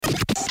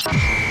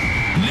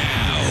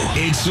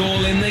It's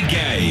all in the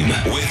game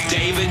with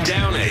David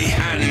Downey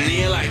and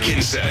Neil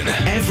Atkinson.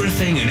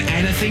 Everything and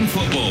anything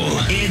football.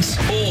 It's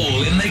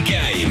all in the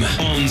game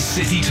on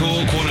City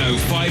Talk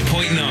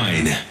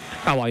 105.9.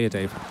 How are you,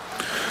 Dave?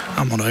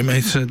 I'm alright,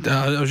 mate.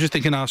 I was just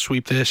thinking our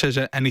sweep there says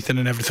anything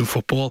and everything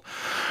football.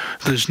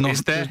 There's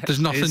nothing at all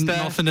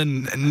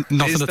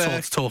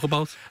to talk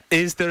about.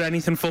 Is there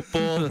anything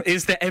football?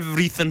 Is there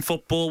everything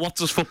football? What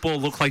does football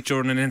look like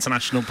during an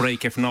international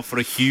break if not for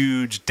a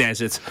huge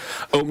desert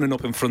opening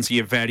up in front of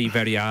your very,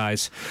 very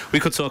eyes? We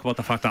could talk about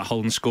the fact that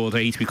Holland scored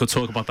 8. We could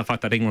talk about the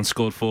fact that England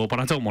scored 4, but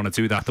I don't want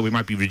to do that, though we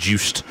might be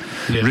reduced.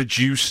 Yeah.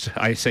 Reduced,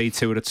 I say,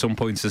 to it at some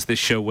points as this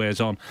show wears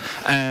on.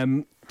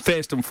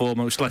 First and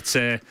foremost, let's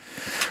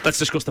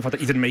discuss the fact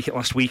that you didn't make it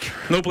last week.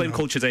 No blame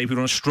culture, Dave. We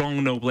run a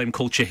strong no blame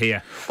culture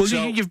here. Well,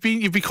 so,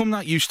 you've become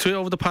that used to it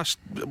over the past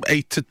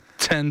 8 to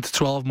 10 to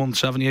 12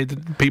 months, haven't you?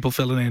 People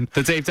filling in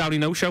the Dave Downey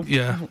No Show.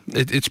 Yeah,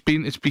 it's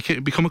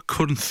become a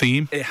current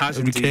theme. It has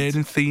a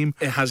recurring theme.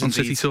 It has on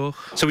City Talk.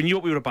 So we knew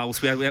what we were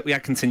about. We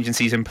had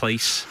contingencies in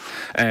place.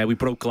 We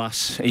broke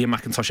glass. Ian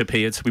McIntosh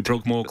appeared. We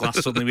broke more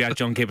glass. Suddenly we had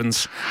John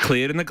Gibbons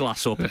clearing the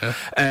glass up,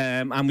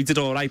 and we did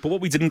all right. But what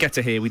we didn't get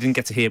to hear, we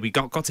got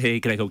to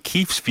hear Greg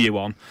O'Keefe's view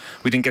on.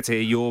 We didn't get to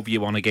hear your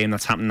view on a game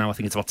that's happened now. I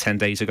think it's about 10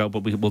 days ago,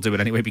 but we'll do it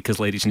anyway because,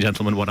 ladies and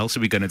gentlemen, what else are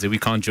we going to do? We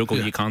can't juggle.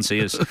 You can't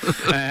see us.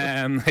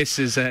 This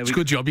is it's a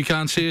good job you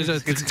can't see us.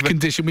 It's the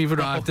condition we've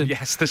arrived in.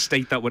 Yes, the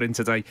state that we're in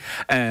today.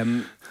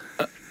 I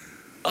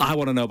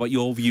want to know about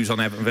your views on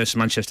Everton versus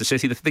Manchester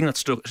City. The thing that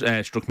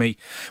struck me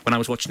when I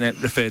was watching it,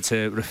 referred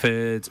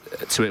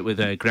to it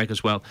with Greg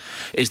as well,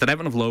 is that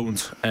Everton have loaned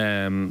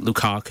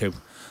Lukaku.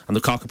 And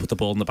Lukaku put the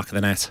ball in the back of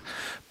the net.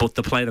 But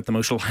the player that the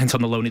most reliant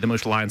on, the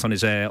most reliant on,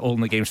 is all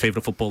in the game's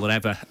favourite footballer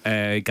ever,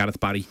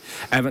 Gareth Barry.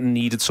 Everton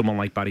needed someone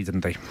like Barry,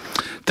 didn't they?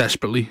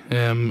 Desperately.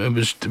 It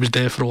was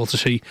there for all to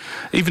see.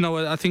 Even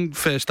though I think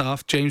first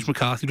half, James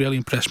McCarthy really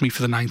impressed me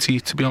for the 90,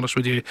 to be honest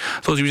with you.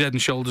 I thought he was head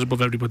and shoulders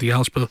above everybody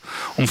else, but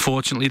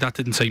unfortunately that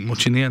didn't take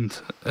much in the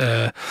end.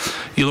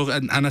 You look,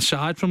 and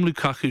aside from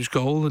Lukaku's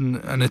goal,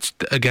 and it's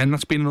again,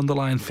 that's been an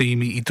underlying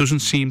theme, he doesn't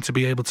seem to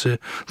be able to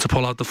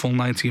pull out the full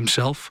 90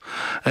 himself.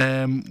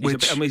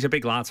 He's a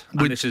big lad,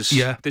 and this is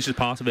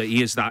part of it.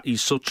 He's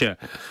such a,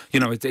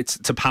 it's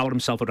to power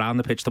himself around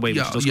the pitch the way he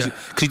does, because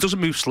he doesn't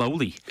move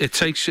slowly. It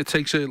takes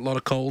a lot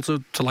of coal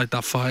to light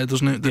that fire,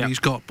 doesn't it? That he's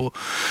got. But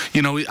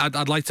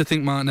I'd like to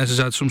think Martinez has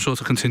had some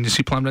sort of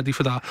contingency plan ready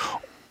for that.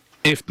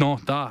 If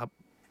not that,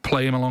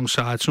 play him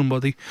alongside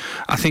somebody.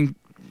 I think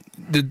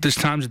there's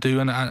times to do,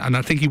 and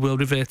I think he will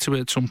revert to it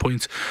at some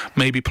point,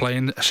 maybe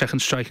playing a second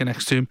striker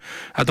next to him.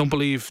 I don't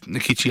believe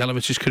Nikica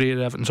Jelovic's career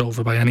at Everton's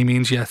over by any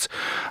means yet,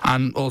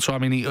 and also, I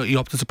mean, he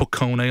opted to put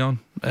Kone on.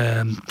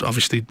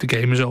 Obviously the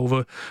game is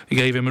over. He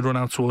gave him a run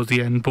out towards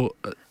the end, but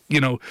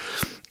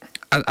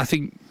I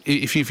think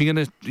if you're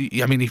going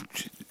to, I mean,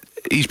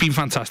 he's been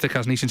fantastic,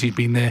 hasn't he, since he's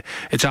been there.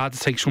 It's hard to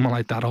take someone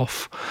like that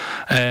off.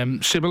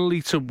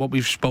 Similarly to what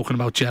we've spoken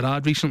about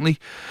Gerrard recently,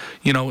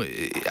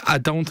 I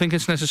don't think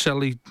it's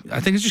necessarily, I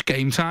think it's just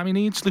game time he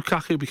needs,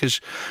 Lukaku,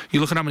 because you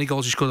look at how many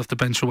goals he scored off the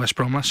bench for West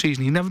Brom last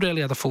season. He never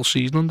really had a full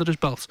season under his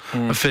belt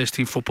of first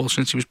team football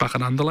since he was back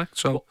at Anderlecht.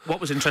 So what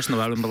was interesting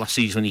about him last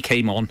season when he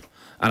came on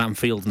at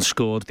Anfield and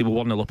scored, they were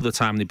 1-0 up at the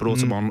time, they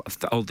brought him on.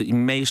 He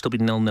may still be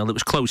 0-0. It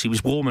was close. He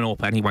was warming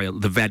up anyway, at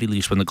the very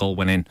least, when the goal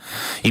went in.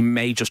 He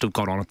may just have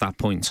got on at that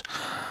point,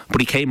 but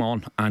he came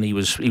on and he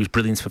was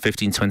brilliant for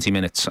 15-20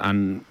 minutes,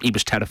 and he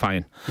was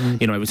terrifying.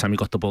 Every time he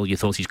got the ball, you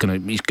thought he's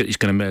going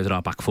to murder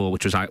our back four,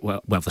 which was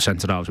the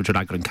centre halves, which were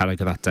Agger and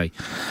Carragher that day,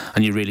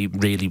 and you really,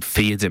 really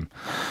feared him.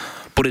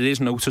 But it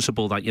is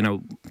noticeable that,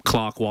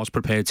 Clark was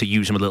prepared to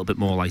use him a little bit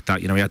more like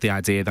that. He had the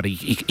idea that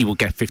he will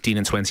get 15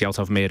 and 20 out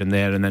of him here and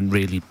there, and then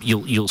really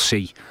you'll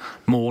see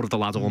more of the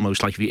lad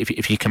almost, like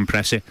if you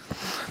compress it.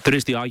 There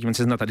is the argument,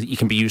 isn't it, that he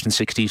can be used in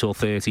 60s or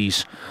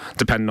 30s,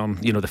 depending on,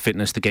 the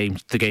fitness, the game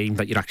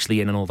that you're actually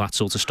in and all that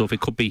sort of stuff.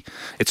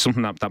 It's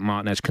something that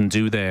Martinez can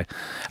do there.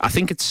 I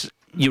think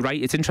you're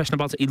right, it's interesting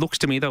about it. He looks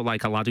to me, though,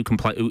 like a lad who can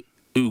play,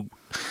 who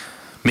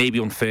maybe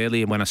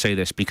unfairly, and when I say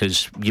this,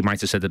 because you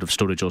might have said it of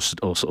Sturridge or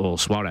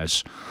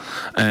Suarez,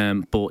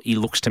 but he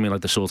looks to me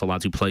like the sort of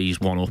lad who plays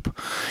one up.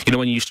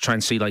 When you used to try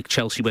and see like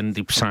Chelsea when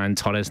they signed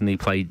Torres and they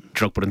played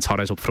Drogba and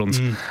Torres up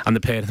front, and the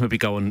pair of them would be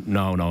going,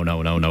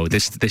 no,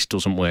 this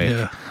doesn't work.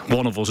 Yeah.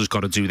 One of us has got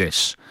to do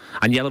this,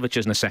 and Jelovic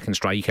isn't a second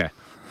striker.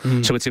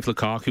 So it's if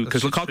Lukaku,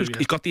 because Lukaku's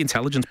he's got the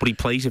intelligence, but he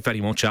plays it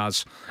very much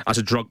as a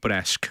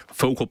Drogba-esque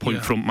focal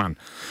point front man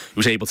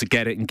who's able to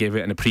get it and give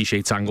it and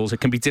appreciates angles.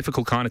 It can be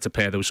difficult, can't it, to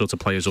pair those sorts of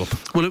players up?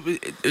 Well,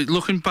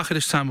 looking back at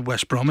this time at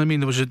West Brom, I mean,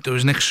 there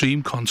was an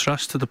extreme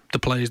contrast to the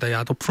players they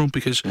had up front,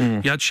 because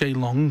you had Shea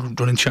Long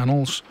running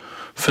channels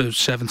for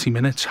 70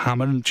 minutes,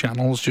 hammering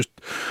channels, just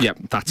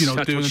that's doing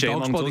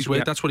dog's body's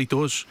work. That's what he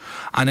does.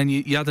 And then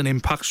you had an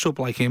impact sub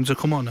like him to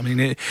come on. I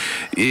mean,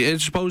 I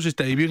suppose his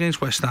debut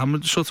against West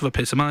Ham sort of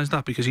epitomised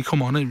that, because he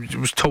come on, it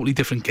was a totally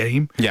different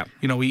game.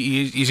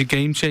 He's a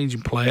game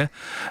changing player.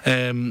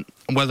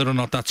 whether or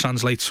not that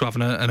translates to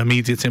having an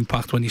immediate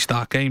impact when you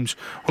start games,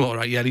 well, all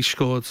right, yeah, he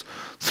scored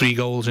 3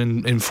 goals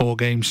in 4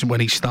 games when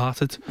he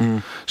started.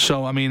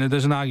 So, I mean,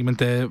 there's an argument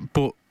there,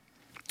 but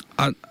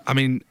I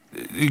mean,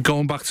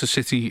 going back to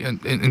City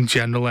in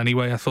general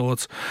anyway, I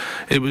thought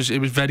it was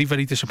very,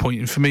 very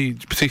disappointing for me,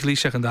 particularly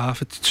second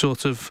half. It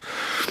sort of,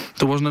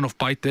 there wasn't enough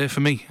bite there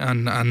for me,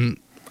 and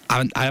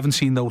I haven't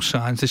seen those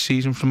signs this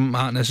season from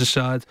Martinez's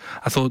side.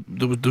 I thought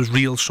there was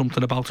real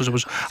something about us.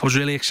 I was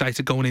really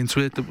excited going into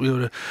it, that we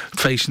were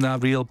facing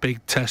that real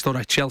big test. All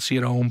right, Chelsea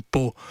at home,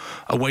 but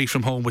away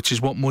from home, which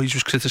is what Moyes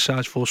was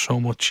criticised for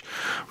so much.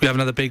 We have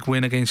another big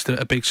win against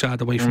a big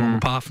side away from home,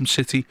 apart from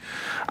City.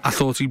 I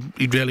thought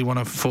he'd really want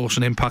to force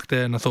an impact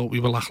there, and I thought we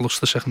were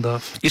lacklustre second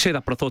half. You say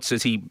that, but I thought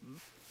City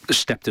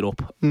stepped it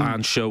up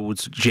and showed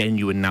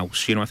genuine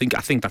nous. You know, I think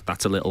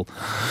that's a little.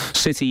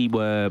 City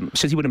were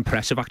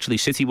impressive, actually.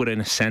 City were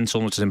in a sense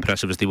almost as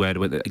impressive as they were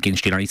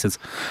against United,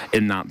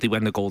 in that they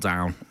went the goal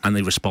down and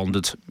they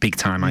responded big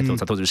time. I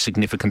thought it was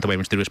significant the way in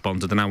which they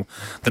responded. They're now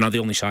the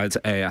only side,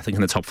 I think,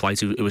 in the top flight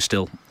who was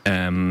still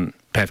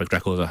perfect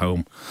record at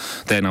home.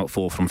 They're now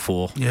 4 from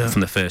 4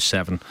 from the first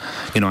 7.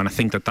 You know, and I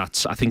think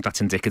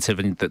that's indicative,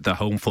 and that the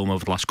home form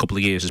over the last couple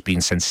of years has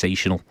been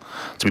sensational,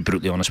 to be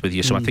brutally honest with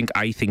you. So I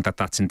think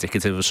that's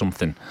indicative of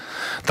something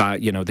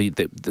that, you know,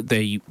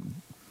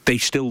 they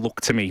still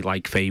look to me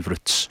like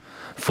favourites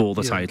for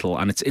the title,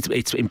 and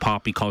it's in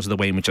part because of the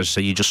way in which, as I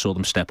say, you just saw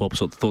them step up.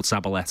 So I thought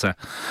Zabaleta.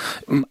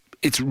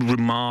 It's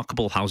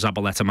remarkable how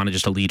Zabaleta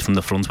manages to lead from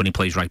the front when he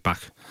plays right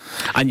back,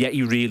 and yet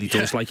he really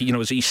does. Like, you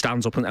know, as he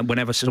stands up, and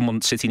whenever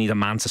City need a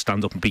man to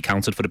stand up and be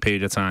counted for a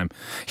period of time,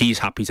 he's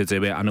happy to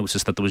do it. I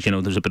noticed that there was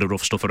a bit of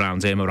rough stuff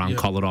around him, around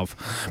Kolarov,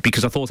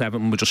 because I thought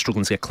Everton were just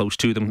struggling to get close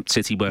to them.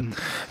 City were,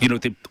 you know,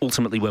 they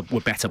ultimately were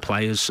better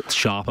players,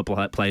 sharper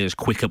players,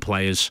 quicker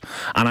players,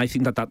 and I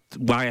think that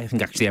why I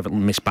think actually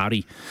Everton missed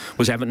Barry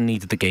was Everton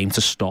needed the game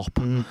to stop.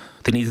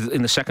 They needed,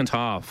 in the second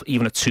half,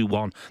 even at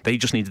 2-1, they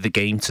just needed the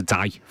game to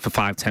die for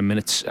 5-10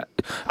 minutes,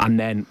 and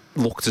then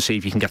look to see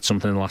if you can get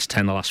something in the last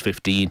 10, the last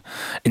 15.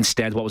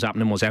 Instead, what was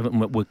happening was Everton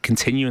were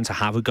continuing to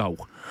have a go,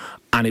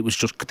 and they were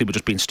just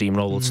being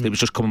steamrolled. They was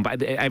just coming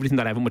back. Everything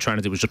that Everton were trying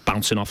to do was just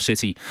bouncing off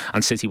City,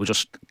 and City were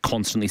just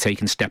constantly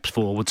taking steps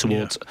forward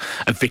towards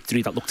a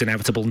victory that looked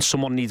inevitable, and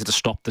someone needed to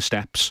stop the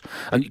steps.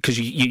 And because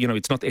you know,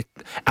 it's not.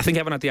 I think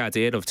Everton had the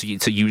idea of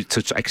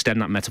to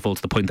extend that metaphor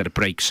to the point that it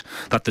breaks,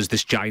 that there's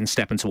this giant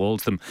stepping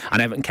towards them,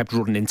 and Everton kept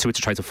running into it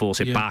to try to force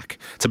it back,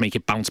 to make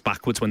it bounce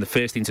backwards, when the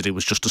first thing to do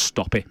was just to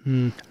stop it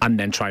and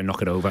then try and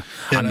knock it over.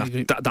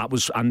 And that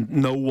was, and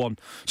no one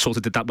sort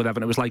of did that with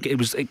Everton. It was like it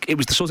was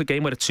the sort of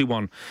game where at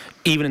 2-1,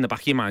 even in the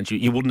back of your mind,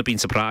 you wouldn't have been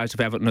surprised if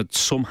Everton had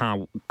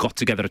somehow got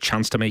together a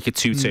chance to make it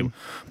 2-2,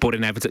 but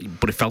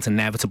it felt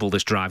inevitable,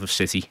 this drive of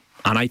City.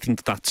 And I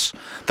think that's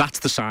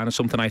the sign of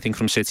something, I think,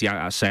 from City.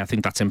 I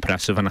think that's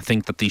impressive, and I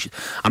think that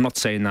I'm not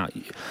saying that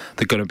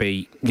they're going to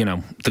be, you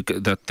know,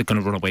 they're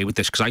going to run away with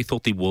this, because I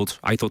thought they would.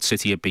 I thought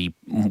City would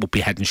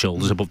be head and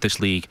shoulders above this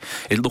league.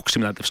 It looks to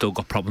me like they've still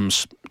got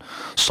problems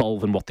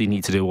solving what they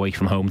need to do away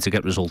from home to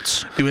get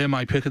results. They were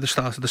my pick at the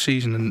start of the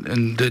season,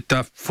 and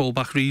that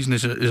full-back reason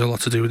is a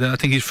lot to do with it. I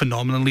think he's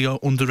phenomenally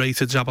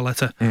underrated,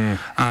 Zabaleta,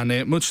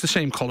 and much the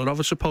same Kolarov,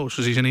 I suppose,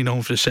 because he's only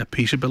known for his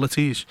set-piece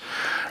abilities.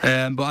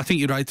 But I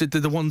think you're right.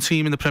 The one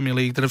team in the Premier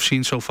League that I've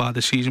seen so far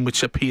this season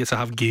which appear to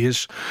have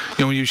gears.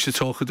 You know, we used to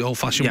talk the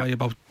old-fashioned way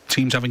about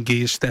teams having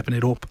gears, stepping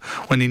it up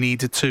when they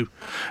needed to,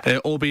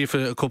 albeit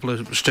for a couple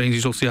of strange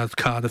results. They had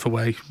Cardiff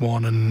away,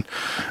 one,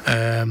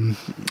 and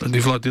they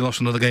lost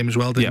another game as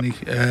well,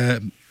 didn't they?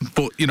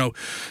 But, you know,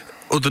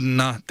 other than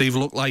that, they've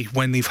looked like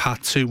when they've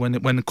had to,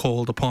 when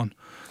called upon,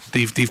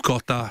 they've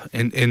got that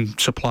in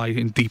supply,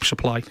 in deep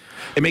supply.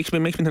 It makes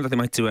me think that they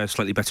might do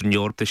slightly better in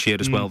Europe this year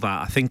as well.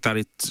 That I think that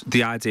it's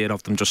the idea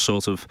of them just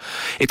sort of,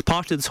 it's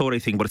part of the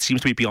Toure thing, but it seems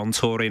to be beyond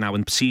Toure now.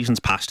 In seasons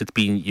past,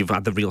 you've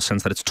had the real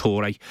sense that it's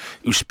Toure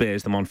who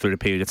spurs them on for a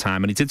period of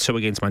time, and he did so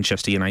against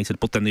Manchester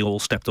United. But then they all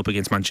stepped up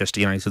against Manchester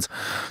United.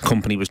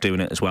 Company was doing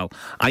it as well.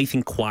 I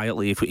think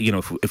quietly, if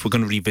we're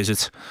going to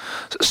revisit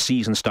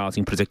season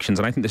starting predictions,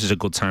 and I think this is a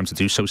good time to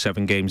do so,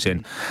 7 games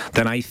in,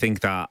 then I think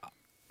that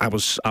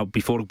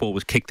before the ball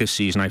was kicked this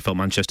season, I felt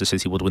Manchester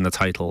City would win the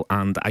title,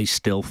 and I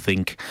still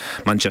think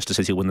Manchester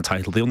City will win the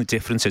title. The only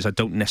difference is I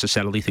don't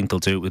necessarily think they'll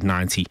do it with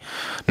 90,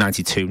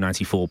 92,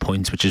 94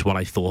 points, which is what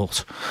I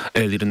thought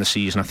earlier in the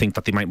season. I think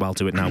that they might well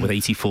do it now with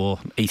 84,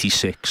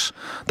 86,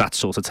 that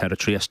sort of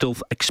territory. I still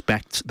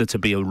expect there to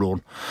be a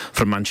run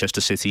from Manchester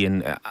City,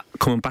 and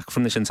coming back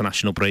from this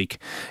international break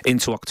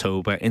into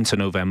October, into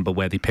November,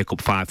 where they pick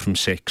up 5 from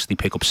 6, they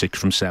pick up 6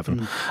 from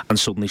 7, and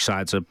suddenly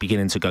sides are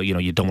beginning to go, you know,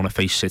 you don't want to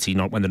face City,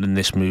 not when when they're in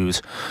this mood,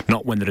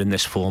 not when they're in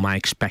this form. I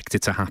expect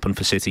it to happen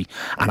for City,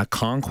 and I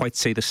can't quite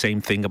say the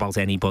same thing about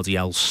anybody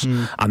else.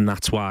 And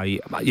that's why,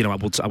 you know, I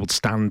would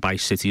stand by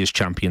City as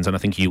champions, and I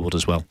think you would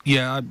as well.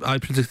 Yeah, I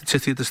predicted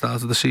City at the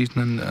start of the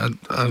season, and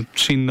I've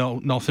seen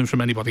nothing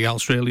from anybody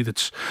else really.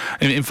 That's,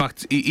 in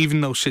fact,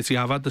 even though City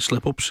have had the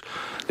slip-ups,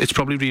 it's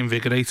probably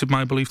reinvigorated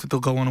my belief that they'll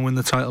go on and win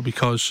the title,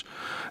 because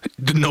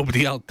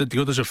nobody else,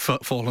 the others have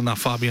fallen that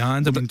far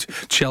behind. I mean,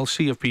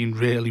 Chelsea have been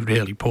really,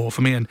 really poor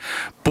for me,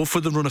 but for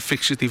the run of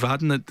fixtures they've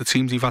had and the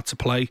teams they've had to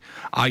play,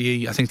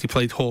 i.e. I think they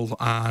played Hull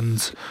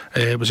and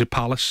was it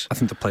Palace? I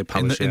think they played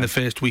Palace in the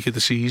first week of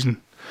the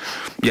season.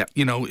 Yeah,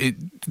 you know,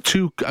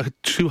 two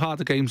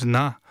harder games than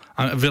that.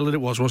 Villa it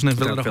wasn't it?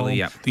 Villa at home.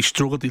 Yeah. They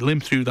struggled. They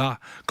limped through that.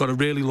 Got a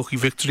really lucky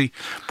victory.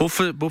 But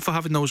for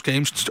having those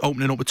games,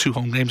 opening up with 2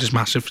 home games is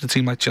massive for a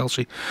team like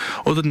Chelsea.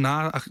 Other than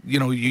that, you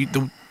know,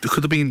 there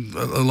could have been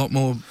a lot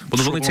more. But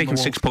they've only taken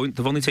 6 points.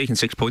 They've only taken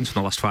 6 points in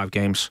the last 5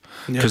 games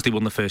because they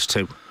won the first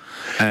 2.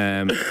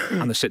 And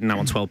they're sitting now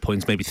on 12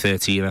 points, maybe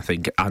 13, I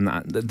think, and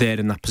they're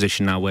in that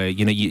position now where,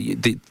 you know,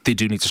 they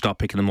do need to start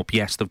picking them up.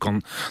 Yes, they've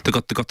got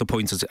the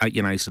points at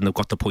United and they've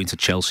got the points at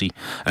Chelsea,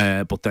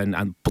 but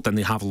then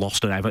they have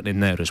lost at Everton in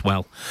there as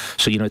well.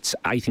 So, you know,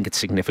 I think it's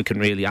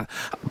significant, really.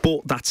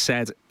 But that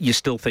said, you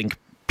still think,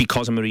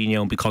 because of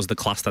Mourinho and because of the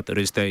class that there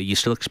is there, you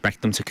still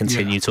expect them to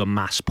continue to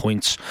amass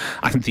points.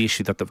 I think the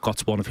issue that they've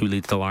got is one of who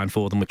leads the line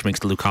for them, which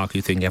makes the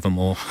Lukaku thing ever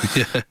more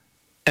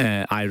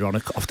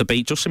ironic,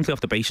 just simply off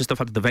the basis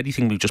of the very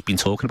thing we've just been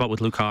talking about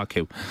with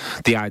Lukaku,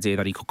 the idea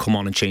that he could come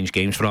on and change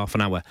games for half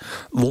an hour,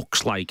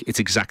 looks like it's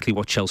exactly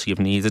what Chelsea have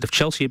needed. If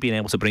Chelsea had been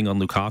able to bring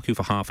on Lukaku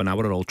for half an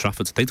hour at Old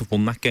Trafford, they'd have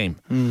won that game.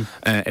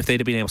 If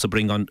they'd have been able to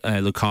bring on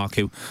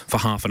Lukaku for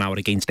half an hour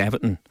against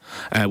Everton,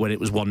 when it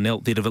was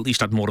 1-0, they'd have at least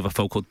had more of a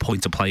focal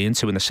point to play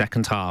into in the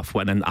second half,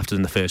 when then after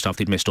in the first half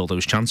they'd missed all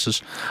those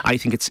chances. I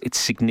think it's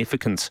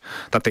significant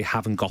that they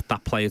haven't got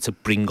that player to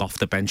bring off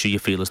the bench who you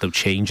feel as though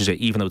changes it,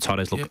 even though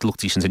Torres look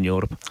decent in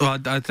Europe. Well,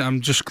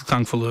 I'm just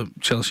thankful that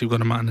Chelsea have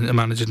got a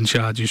manager in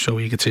charge who's so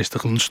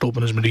egotistical and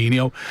stubborn as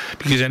Mourinho,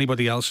 because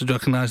anybody else would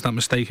recognise that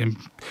mistake and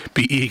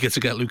be eager to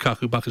get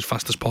Lukaku back as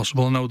fast as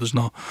possible. I know there's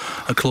not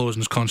a clause in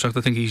his contract.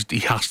 I think he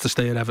has to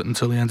stay at Everton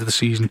until the end of the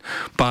season,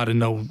 barring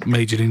no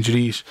major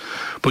injuries.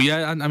 But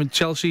yeah, I mean,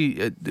 Chelsea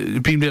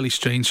have been really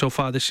strange so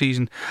far this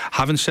season.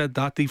 Having said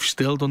that, they've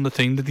still done the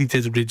thing that they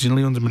did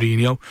originally under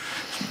Mourinho.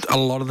 A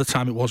lot of the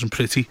time it wasn't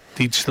pretty.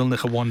 They'd still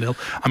nick a 1-0.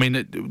 I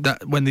mean,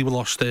 when they were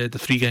lost the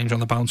 3 games on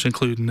the bounce,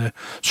 including the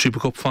Super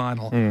Cup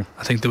final.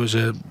 I think there was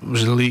a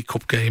League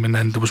Cup game, and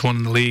then there was one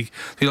in the league.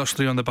 They lost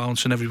 3 on the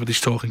bounce, and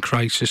everybody's talking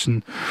crisis,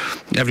 and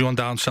everyone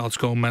down south's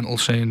going mental,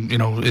 saying, you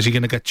know, is he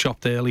going to get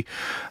chopped early?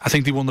 I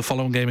think they won the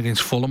following game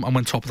against Fulham and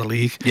went top of the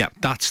league. Yeah,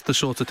 that's the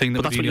sort of thing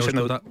that. But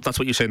that's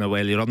what you're saying though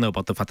earlier on though,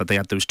 about the fact that they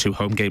had those 2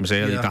 home games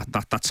early. Yeah.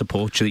 That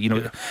supports you. You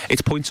know,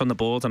 it's points on the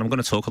board, and I'm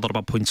going to talk a lot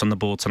about points on the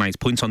board tonight.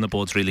 Points on the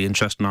board's really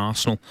interesting.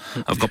 Arsenal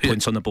have got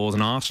points on the board,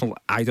 and Arsenal,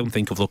 I don't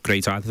think have looked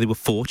great either. They were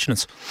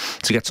fortunate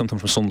to get something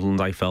from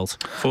Sunderland, I felt.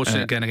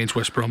 Fortunate again against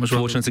West Brom as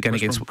well. Fortunate again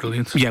against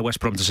brilliant. Yeah, West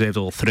Brom deserved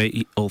all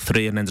three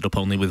and ended up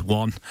only with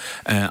 1.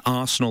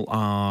 Arsenal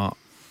are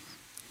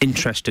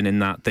interesting in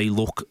that they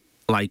look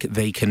like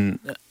they can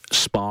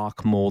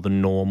spark more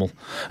than normal.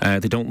 They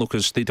don't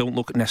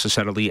look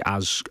necessarily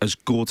as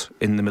good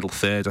in the middle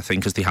third, I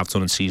think, as they have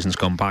done in seasons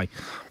gone by.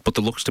 But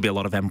there looks to be a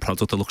lot of end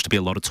product. There looks to be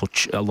a lot of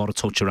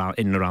touch around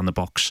in and around the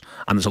box,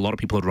 and there's a lot of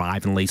people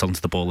arriving late onto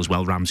the ball as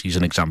well. Ramsey's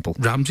an example.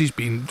 Ramsey's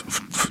been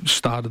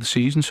start of the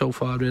season so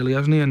far, really,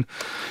 hasn't he? And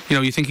you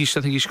know, I think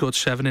he scored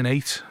 7 in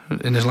 8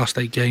 in his last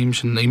 8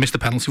 games, and he missed a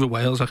penalty for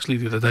Wales actually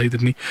the other day,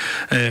 didn't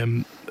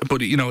he? But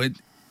you know,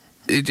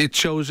 it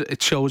shows,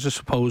 I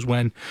suppose,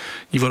 when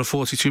you've got a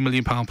 £42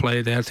 million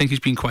player there. I think he's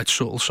been quite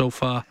subtle so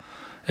far.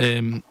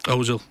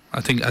 Ozil, I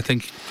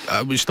think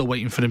we're still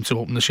waiting for him to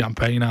open the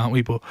champagne, aren't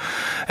we? But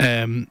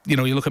you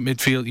know, you look at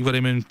midfield, you've got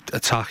him in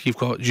attack, you've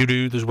got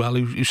Giroud as well,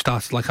 who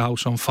started like a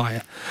house on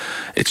fire.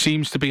 It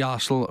seems to be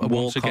Arsenal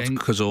once again.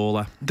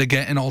 Cazorla. They're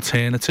getting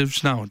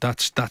alternatives now.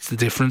 That's the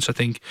difference. I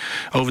think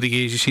over the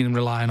years you've seen them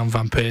relying on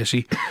Van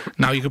Persie.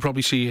 Now you could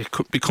probably see it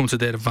become to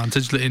their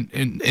advantage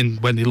in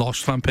when they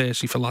lost Van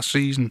Persie for last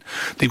season.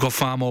 They've got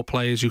far more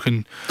players who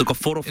can. They've got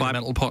 4 or 5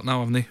 mental pot now,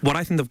 haven't they? What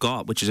I think they've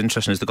got, which is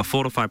interesting, is they've got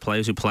 4 or 5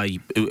 players who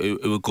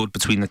are good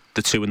between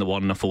the 2 and the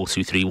 1 and a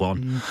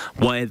 4-2-3-1.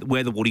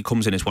 Where the worry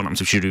comes in is what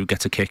happens if Giroud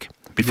gets a kick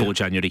before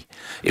January.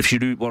 If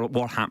Giroud,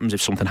 what happens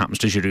if something happens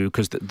to Giroud?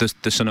 Because the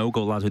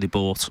Sanogo lad who they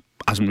bought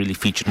hasn't really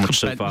featured much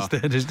so far.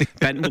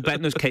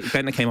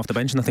 Bentner came off the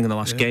bench, I think, in the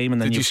last game.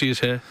 And then did you see his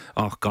hair?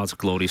 Oh God,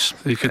 glorious!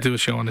 He could do a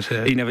show on his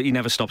hair. He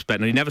never stops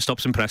Bentner. He never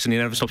stops impressing. He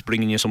never stops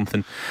bringing you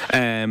something.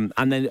 And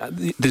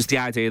then there's the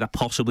idea that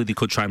possibly they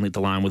could try and lead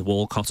the line with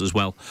Walcott as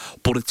well,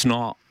 but it's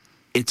not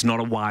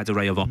a wide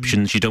array of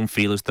options. You don't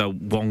feel as though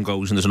one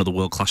goes and there's another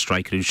world-class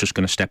striker who's just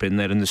going to step in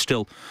there, and there's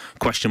still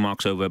question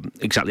marks over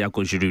exactly how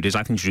good Giroud is.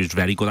 I think Giroud's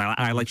very good.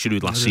 I liked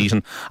Giroud last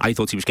season. I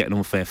thought he was getting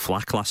unfair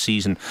flack last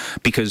season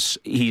because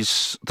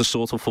he's the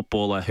sort of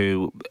footballer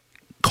who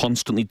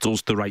constantly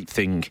does the right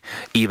thing,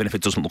 even if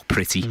it doesn't look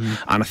pretty.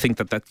 And I think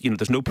that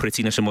there's no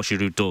prettiness in what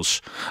Giroud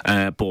does,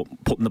 but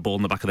putting the ball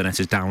in the back of the net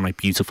is downright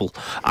beautiful.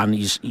 And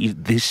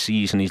this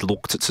season he's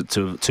looked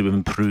to have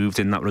improved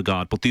in that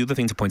regard. But the other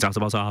thing to point out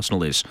about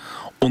Arsenal is,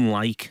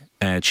 unlike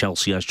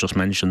Chelsea, as just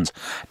mentioned,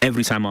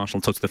 every time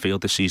Arsenal touch the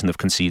field this season, they've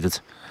conceded.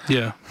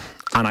 Yeah.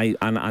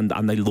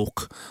 And they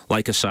look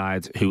like a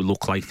side who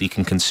look like they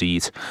can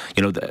concede.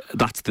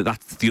 That's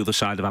the other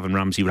side of having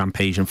Ramsey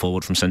rampaging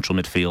forward from central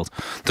midfield.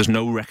 There's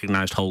no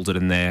recognised holder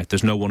in there.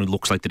 There's no one who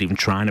looks like they're even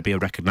trying to be a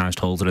recognised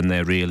holder in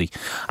there, really.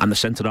 And the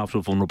centre halves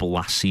were vulnerable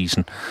last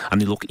season,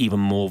 and they look even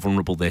more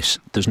vulnerable this.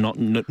 There's no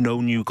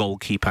new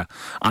goalkeeper,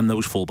 and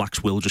those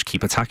fullbacks will just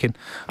keep attacking.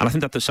 And I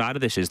think that the side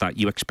of this is that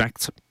you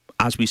expect,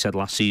 as we said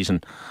last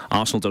season,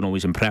 Arsenal don't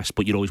always impress,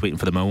 but you're always waiting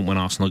for the moment when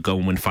Arsenal go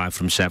and win 5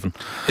 from 7.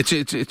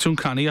 It's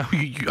uncanny.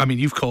 I mean,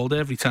 you've called it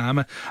every time.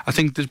 I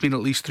think there's been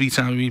at least 3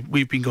 times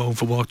we've been going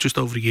for just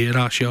over a year,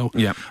 our show.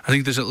 Yeah. I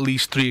think there's at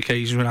least 3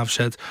 occasions when I've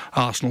said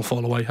Arsenal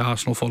fall away,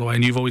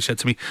 and you've always said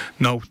to me,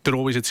 no, they're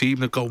always a team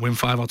that go win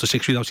 5 out of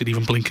 6 without you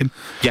even blinking.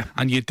 Yeah.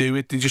 And you do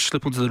it, they just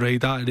slip under the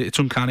radar. It's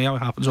uncanny how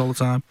it happens all the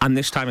time. And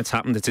this time it's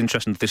happened. It's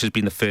interesting that this has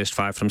been the first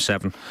 5 from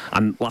 7,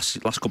 and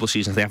last couple of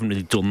seasons they haven't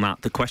really done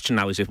that. The question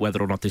now is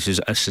whether or not this is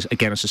a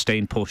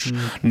sustained push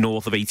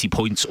north of 80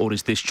 points, or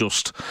is this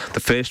just the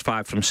first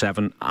 5 from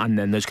 7 and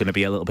then there's going to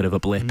be a little bit of a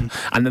blip,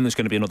 and then there's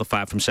going to be another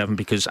 5 from 7,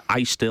 because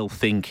I still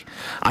think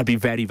I'd be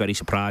very, very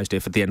surprised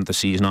if at the end of the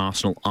season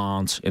Arsenal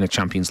aren't in a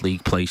Champions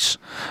League place.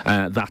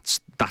 That's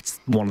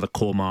one of the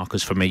core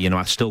markers for me.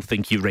 I still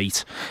think you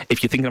rate,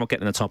 if you're thinking about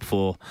getting in the top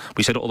 4,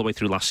 we said it all the way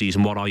through last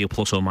season, what are your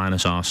plus or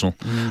minus Arsenal?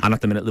 And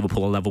at the minute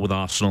Liverpool are level with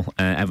Arsenal,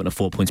 Everton are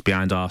 4 points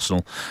behind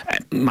Arsenal,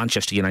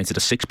 Manchester United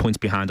are 6 points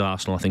behind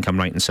Arsenal, I think I'm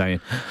right in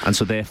saying. And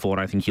so therefore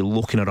I think you're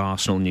looking at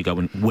Arsenal and you're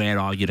going, where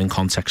are you in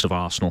context of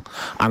Arsenal?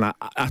 And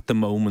at the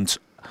moment,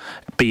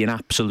 being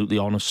absolutely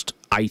honest,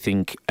 I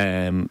think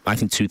 2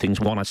 things.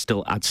 One, I'd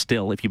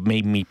still, if you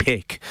made me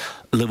pick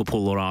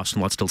Liverpool or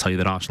Arsenal, I'd still tell you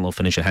that Arsenal will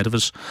finish ahead of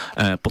us.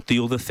 But the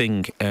other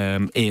thing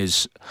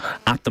is,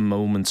 at the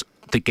moment,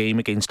 the game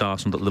against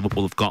Arsenal that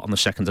Liverpool have got on the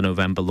 2nd of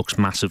November looks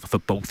massive for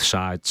both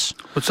sides.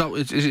 But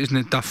isn't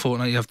it that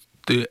fortnight you have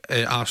the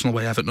Arsenal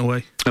away, Everton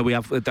away? We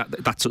have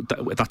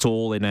that's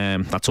all in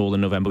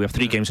November. We have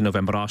 3 games in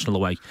November: Arsenal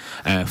away,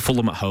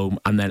 Fulham at home,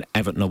 and then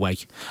Everton away.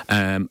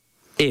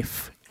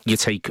 If you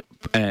take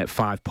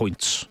 5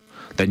 points,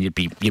 then you'd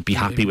be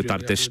happy with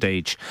that at this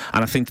stage.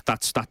 And I think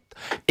that's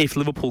if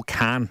Liverpool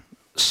can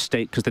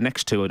stay, because the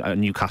next 2 are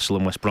Newcastle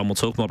and West Brom. We'll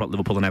talk more about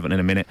Liverpool and Everton in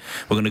a minute.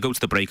 We're going to go to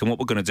the break, and what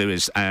we're going to do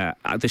is,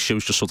 this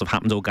show's just sort of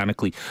happened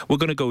organically. We're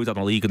going to go down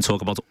the league and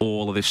talk about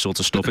all of this sort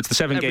of stuff. It's the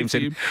 7 games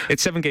in.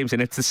 It's 7 games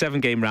in. It's the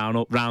 7-game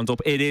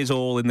roundup. It is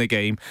all in the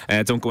game.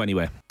 Don't go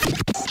anywhere.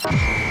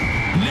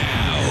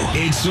 Now,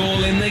 it's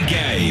all in the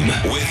game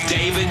with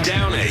David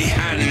Downey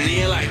and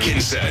Neil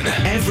Atkinson.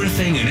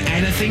 Everything and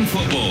anything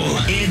football.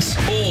 It's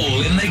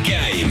all in the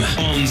game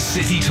on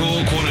City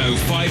Talk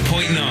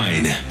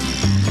 105.9.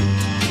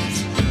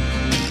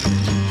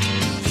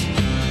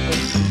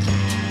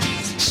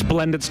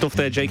 Splendid stuff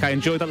there, Jake. I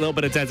enjoyed that little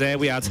bit of dead air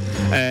we had.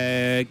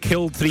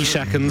 Killed 3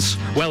 seconds.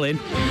 Well in.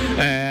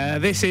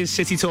 This is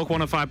City Talk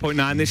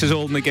 105.9. This is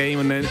all in the game.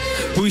 And then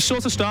we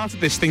sort of started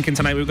this thinking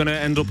tonight we were going to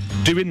end up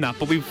doing that,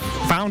 but we've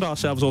found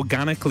ourselves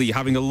organically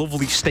having a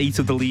lovely state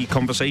of the league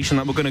conversation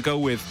that we're going to go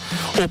with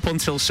up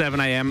until 7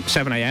 a.m.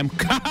 7 a.m.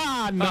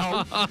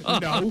 No.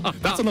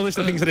 That's on the list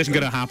of things that isn't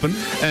going to happen.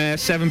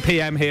 7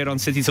 p.m. here on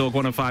City Talk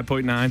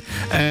 105.9.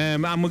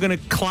 And we're going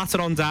to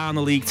clatter on down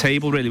the league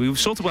table, really. We've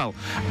sort of,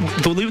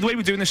 the way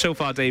we're doing this so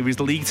far, Dave, is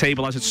the league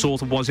table as it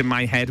sort of was in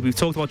my head. We've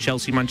talked about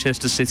Chelsea,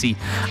 Manchester City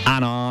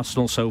and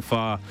Arsenal so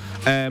far.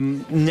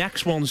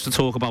 Next ones to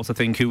talk about, I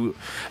think, who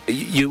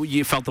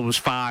you felt there was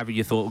 5 and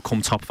you thought would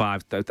come top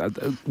 5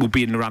 would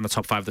be in around the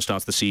top 5 at the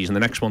start of the season.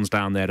 The next ones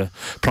down there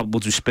probably will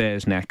do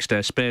Spurs next.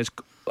 Spurs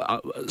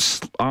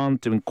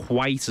aren't doing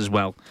quite as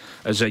well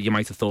as you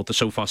might have thought. They're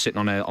so far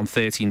sitting on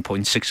 13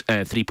 points,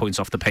 3 points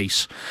off the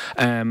pace.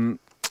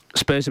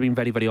 Spurs have been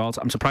very, very odd.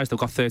 I'm surprised they've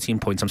got 13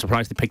 points. I'm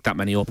surprised they picked that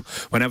many up.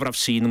 Whenever I've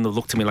seen them, they've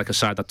looked to me like a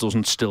side that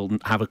doesn't still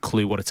have a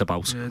clue what it's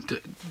about. Yeah,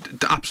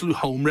 the absolute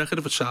home record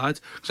of a side.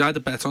 Because I had a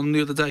bet on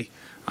the other day,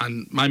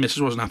 and my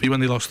missus wasn't happy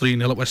when they lost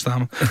 3-0 at West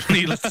Ham.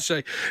 Needless to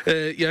say.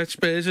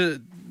 Spurs are a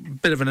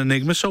bit of an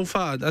enigma so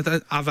far.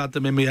 I've had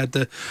them in my head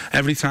that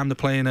every time they're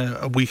playing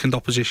a weakened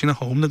opposition at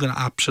home, they're going to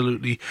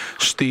absolutely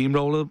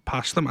steamroller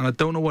past them, and I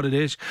don't know what it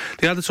is.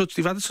 They've had a touch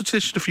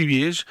this for a few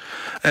years.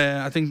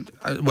 I think,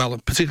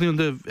 particularly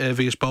under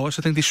Villas-Boas,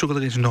 I think they struggled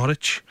against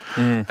Norwich,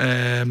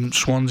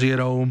 Swansea at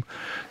home.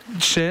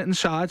 Certain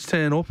sides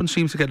turn up and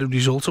seem to get a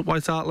result at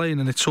White Hart Lane,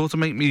 and it sort of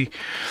make me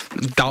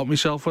doubt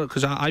myself,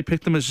 because I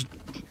picked them as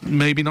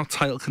maybe not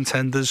title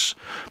contenders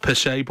per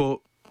se, but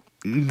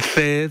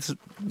third,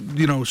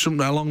 something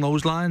along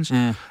those lines.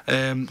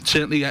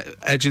 Certainly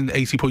edging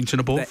 80 points and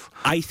above.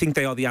 I think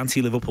they are the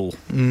anti-Liverpool.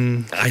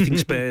 I think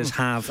Spurs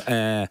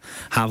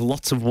have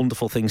lots of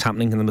wonderful things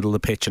happening in the middle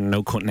of the pitch and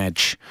no cutting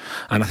edge.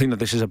 And I think that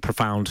this is a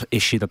profound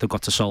issue that they've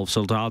got to solve.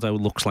 Soldado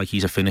looks like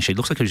he's a finisher. He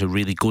looks like he's a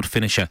really good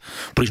finisher,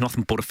 but he's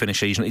nothing but a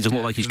finisher. He doesn't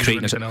look like he's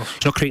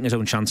not creating his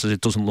own chances.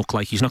 It doesn't look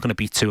like he's not going to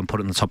beat two and put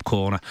it in the top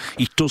corner.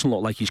 He doesn't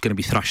look like he's going to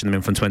be thrashing them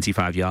in from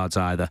 25 yards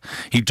either.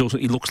 He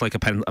looks like a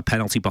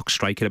penalty box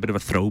striker, a bit of a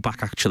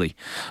throwback actually.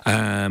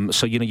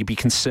 So you'd be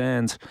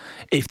concerned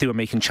if they were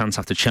making chance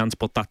after chance,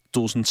 but that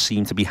doesn't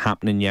seem to be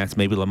happening yet.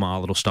 Maybe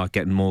Lamar will start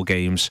getting more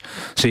games,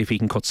 see if he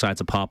can cut sides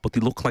apart. But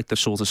they look like the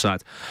sort of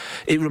side.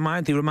 They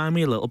remind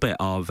me a little bit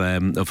of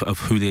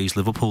who they is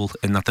Liverpool,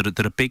 in that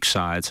they're a big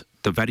side.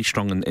 They're very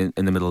strong in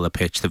the middle of the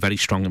pitch. They're very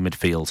strong in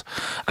midfield,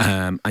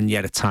 and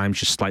yet at times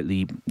just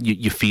slightly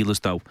you feel as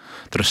though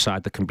they're a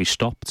side that can be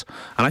stopped.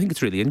 And I think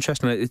it's really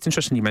interesting. It's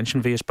interesting you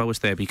mentioned Villas-Boas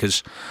there,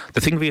 because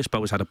the thing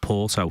Villas-Boas had at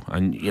Porto,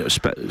 and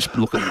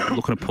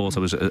looking at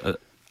Porto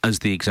as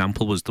the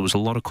example, was there was a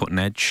lot of cutting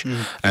edge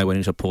when he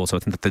was at Porto. I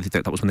think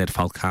that was when they had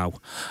Falcao,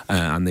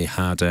 and they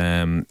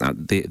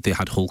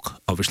had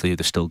Hulk, obviously, who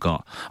they still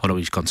got. Oh no,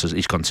 he's gone to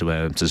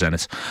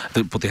Zenit.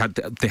 But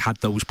they had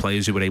those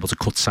players who were able to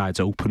cut sides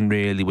open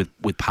really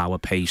with power,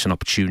 pace, and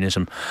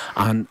opportunism.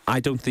 And I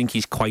don't think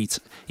he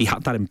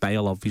had that in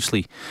Bale,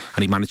 obviously,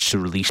 and he managed to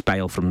release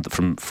Bale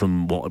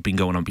from what had been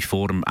going on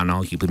before him, and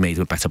arguably made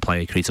him a better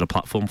player, created a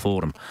platform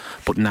for him.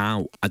 But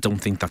now I don't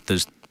think that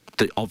there's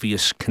the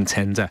obvious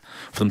contender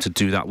for them to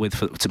do that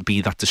with, to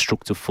be that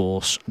destructive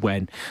force,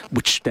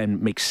 which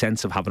then makes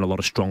sense of having a lot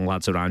of strong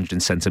lads around you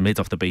in centre mid,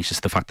 off the basis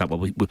of the fact that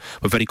we're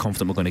very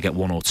confident we're going to get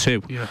one or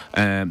two.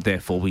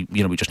 Therefore we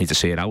just need to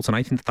see it out, and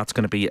I think that's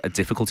going to be a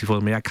difficulty for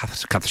them. We had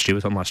Kath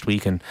Stewart on last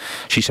week, and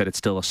she said it's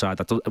still a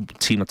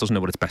team that doesn't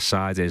know what its best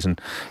side is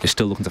and is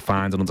still looking to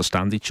find and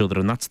understand each other,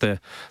 and that's the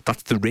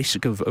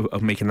risk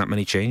of making that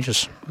many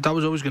changes. That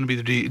was always going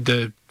to be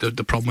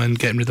the problem when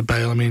getting rid of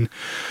Bale. I mean,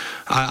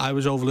 I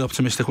was overly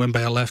optimistic when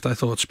Bale left. I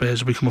thought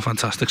Spurs would become a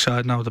fantastic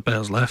side now that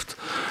Bale's left,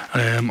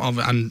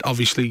 and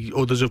obviously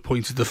others have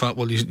pointed to the fact,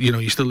 well,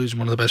 you're still losing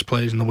one of the best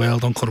players in the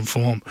world on current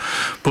form.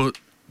 But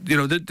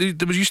there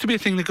used to be a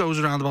thing that goes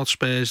around about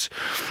Spurs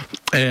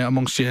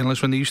amongst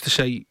journalists, when they used to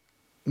say,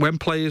 when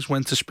players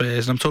went to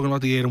Spurs, and I'm talking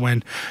about the era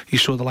when you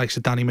saw the likes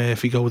of Danny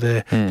Murphy go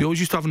there, they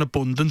always used to have an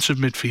abundance of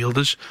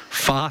midfielders,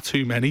 far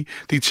too many.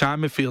 They'd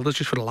sign midfielders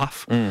just for a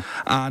laugh.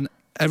 And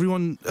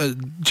everyone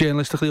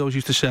journalistically always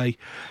used to say,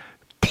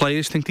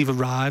 players think they've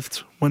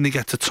arrived when they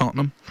get to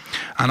Tottenham.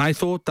 And I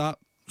thought that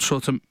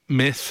sort of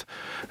myth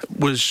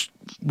was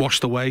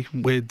washed away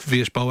with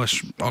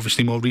Villas-Boas,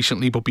 obviously more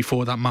recently, but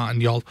before that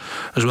Martin Jol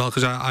as well,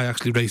 because I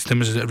actually rated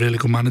him as a really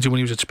good manager when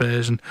he was at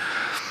Spurs. And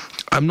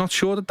I'm not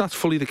sure that that's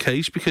fully the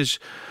case, because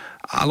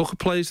I look at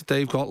players that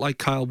they've got like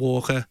Kyle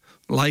Walker,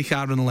 like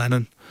Aaron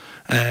Lennon.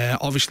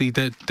 Obviously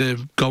they're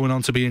going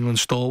on to be England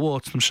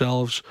stalwarts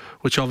themselves,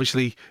 which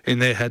obviously in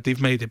their head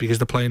they've made it because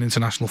they're playing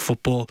international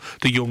football,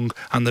 they're young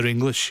and they're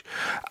English.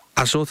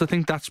 I sort of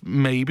think that's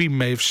may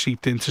have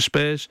seeped into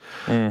Spurs.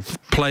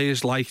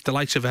 Players like the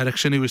likes of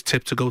Eriksen, who was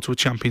tipped to go to a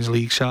Champions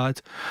League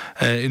side,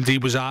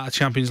 indeed was at a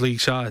Champions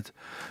League side.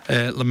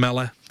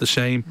 Lamella, the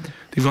same.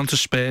 They've gone to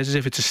Spurs as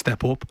if it's a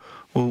step up.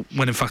 Well,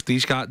 when in fact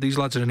these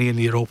lads are in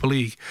the Europa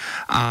League,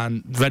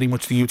 and very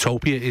much the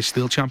utopia is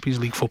still Champions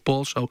League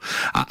football. So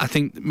I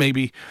think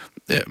maybe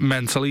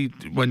mentally,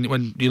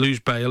 when you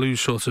lose Bale,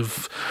 who's sort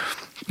of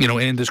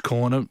earned his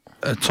corner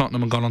at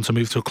Tottenham and gone on to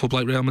move to a club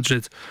like Real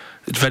Madrid,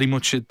 it's very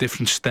much a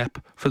different step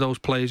for those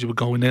players who were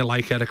going there,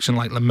 like Eriksen,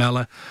 like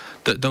Lamella,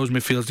 those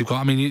midfielders they've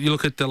got. I mean, you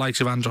look at the likes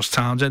of Andros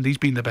Townsend, he's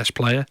been the best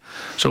player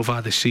so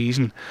far this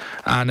season,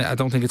 and I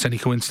don't think it's any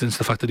coincidence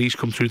the fact that he's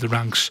come through the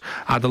ranks,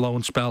 had a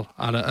loan spell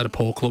at a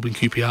poor club in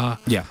QPR,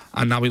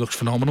 and now he looks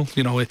phenomenal.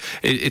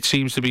 It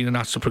seems to be the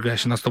natural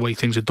progression. That's the way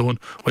things are done,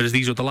 whereas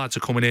these other lads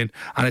are coming in,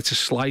 and it's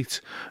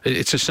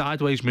a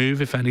sideways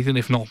move, if anything,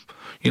 if not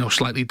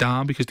slightly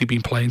down, because they've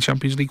been playing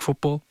Champions League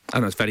football.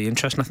 And that's very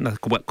interesting. I think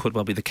that could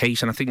well be the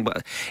case, and I think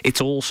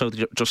it's also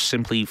just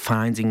simply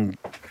finding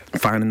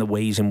the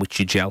ways in which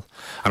you gel.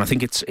 And I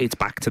think it's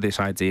back to this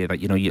idea that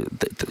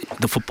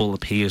the football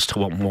appears to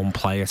want one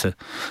player to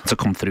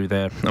come through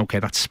there. Okay,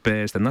 that's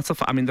Spurs. Then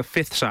the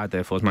fifth side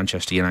therefore is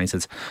Manchester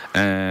United,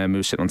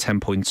 who's sitting on 10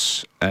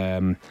 points.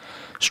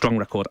 Strong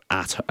record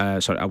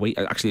away.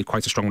 Actually,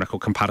 quite a strong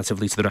record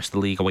comparatively to the rest of the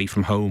league away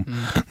from home.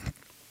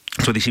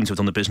 So they seem to have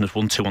done the business,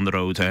 1-2 on the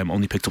road,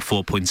 only picked up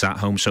 4 points at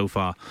home so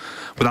far.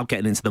 Without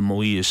getting into the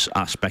Moyes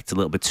aspect a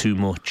little bit too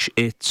much,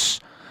 it's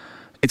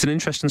It's an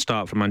interesting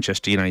start for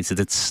Manchester United.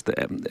 It's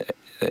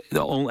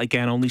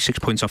again only 6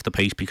 points off the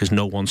pace because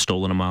no one's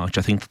stolen a march.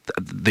 I think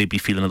they'd be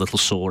feeling a little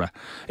sorer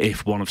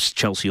if one of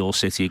Chelsea or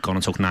City had gone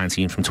and took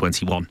 19 from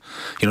 21.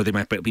 You know, they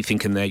might be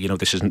thinking there, you know,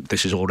 this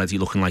is already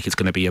looking like it's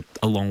going to be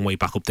a long way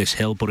back up this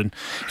hill. But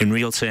in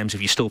real terms,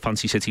 if you still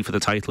fancy City for the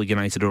title,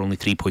 United are only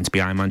 3 points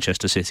behind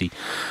Manchester City.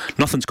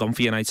 Nothing's gone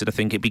for United. I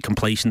think it'd be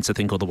complacent to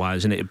think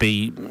otherwise, and it'd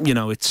be, you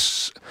know,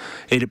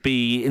 it'd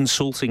be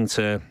insulting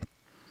to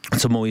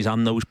Moyes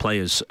and those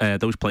players.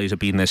 Those players have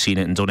been there, seen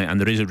it and done it, and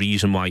there is a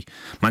reason why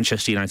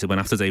Manchester United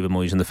went after David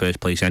Moyes in the first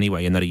place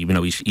anyway, and that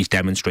he's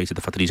demonstrated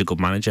the fact that he's a good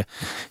manager.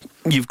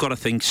 You've got to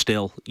think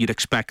still, you'd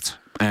expect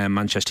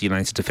Manchester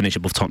United to finish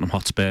above Tottenham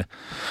Hotspur.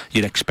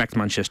 You'd expect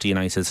Manchester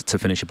United to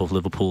finish above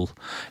Liverpool.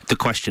 The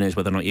question is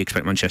whether or not you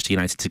expect Manchester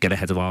United to get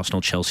ahead of Arsenal,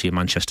 Chelsea and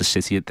Manchester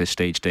City at this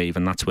stage, Dave,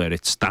 and that's where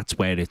it's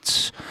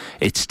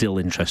still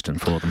interesting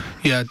for them.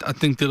 Yeah, I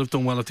think they'll have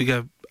done well if they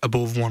get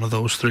above one of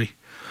those three.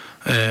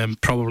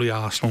 Probably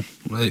Arsenal,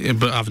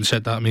 but having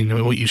said that, I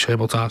mean, what you say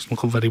about Arsenal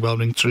could very well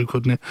ring true,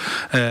 couldn't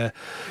it?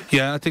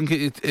 Yeah, I think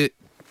it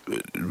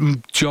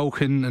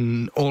joking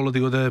and all of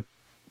the other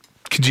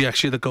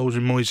conjecture that goes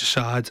in Moyes'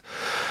 side,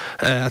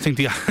 I think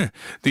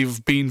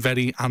they've been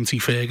very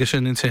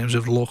anti-Ferguson in terms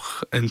of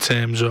luck, in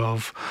terms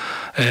of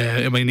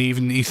I mean,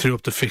 even he threw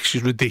up the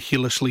fixtures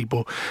ridiculously,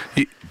 but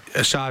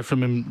aside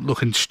from him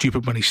looking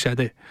stupid when he said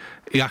it,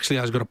 he actually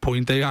has got a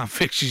point. They are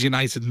fixtures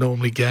United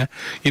normally get.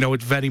 You know,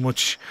 it's very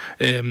much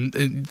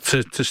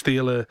to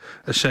steal a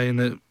saying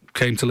that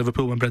came to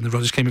Liverpool when Brendan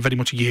Rodgers came in, very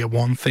much a year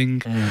one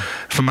thing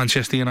for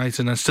Manchester United,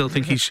 and I still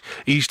think he's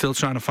still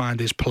trying to find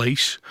his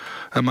place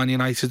at Man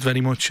United very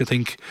much. I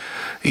think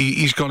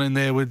he's gone in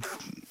there with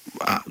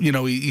you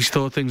know, he's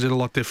thought things are a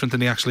lot different than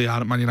they actually are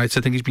at Man United.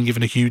 I think he's been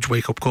given a huge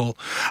wake-up call.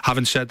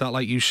 Having said that,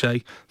 like you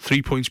say,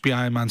 3 points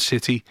behind Man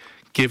City,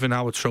 given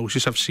how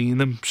atrocious I've seen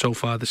them so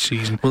far this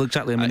season. Well,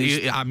 exactly.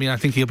 I mean, I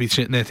think he'll be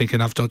sitting there thinking,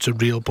 I've dodged a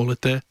real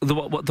bullet there. The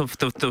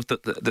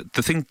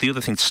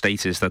other thing to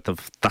state is that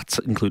that's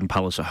including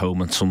Palace at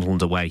home and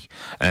Sunderland away,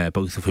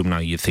 both of whom now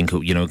you think,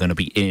 you know, are going to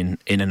be in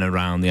and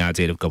around the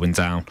idea of going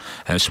down.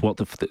 So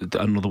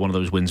another one of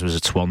those wins was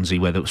at Swansea,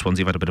 where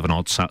Swansea have had a bit of an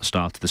odd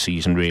start to the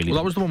season, really. Well,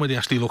 that was the one where they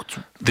actually looked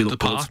good.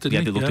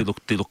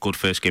 They looked good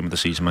first game of the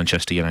season,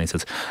 Manchester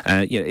United.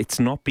 Yeah, it's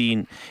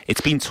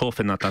been tough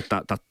in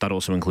that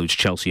also includes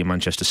Chelsea and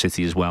Manchester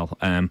City as well.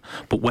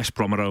 But West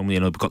Brom at home, you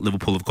know,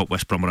 Liverpool have got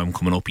West Brom at home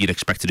coming up. You'd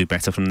expect to do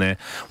better from there.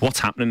 What's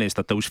happening is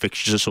that those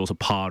fixtures are sort of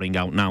parring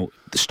out now.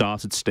 They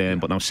started stern,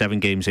 but now 7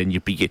 games in,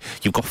 you've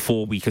got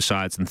 4 weaker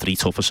sides and 3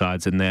 tougher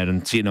sides in there,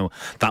 and you know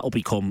that'll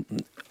become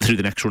through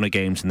the next run of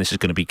games, and this is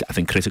going to be, I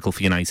think, critical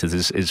for United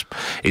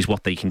is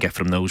what they can get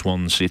from those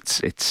ones.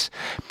 It's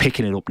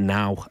picking it up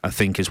now, I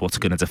think, is what's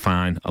going to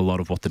define a lot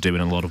of what they're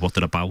doing and a lot of what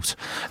they're about.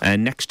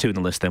 Next two in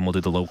the list then will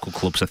do the local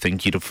clubs. I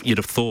think you'd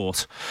have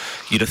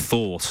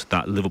thought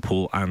that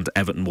Liverpool and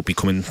Everton will be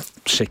coming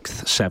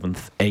 6th,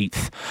 7th,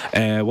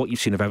 8th. What you've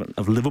seen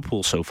of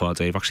Liverpool so far,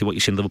 Dave? Actually, what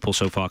you've seen of Liverpool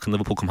so far? Can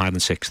Liverpool come higher than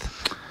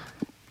 6th?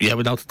 Yeah,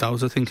 without a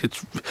doubt. I think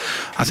it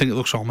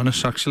looks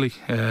ominous, actually.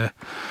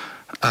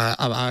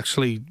 I've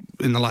actually,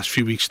 in the last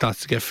few weeks,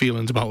 started to get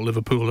feelings about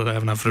Liverpool that I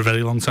haven't had for a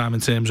very long time, in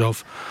terms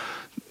of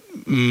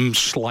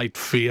slight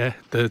fear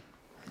that,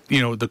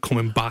 you know, they're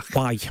coming back.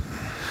 Why?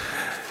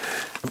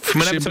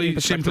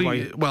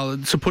 Simply, well,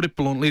 to put it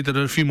bluntly, there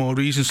are a few more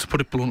reasons. To put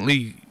it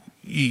bluntly,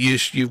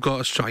 you've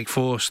got a strike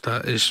force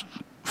that is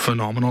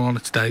phenomenal on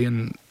its day,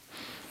 and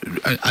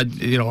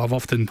I've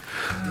often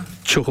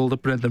chuckled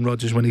at Brendan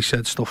Rodgers when he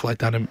said stuff like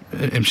that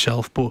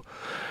himself. But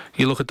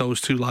you look at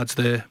those two lads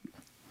there.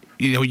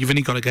 You know, you've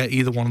only got to get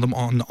either one of them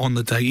on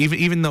the day.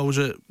 Even those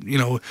are, you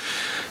know,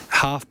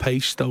 half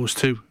pace. Those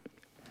two,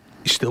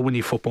 you still win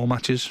your football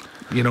matches.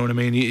 You know what I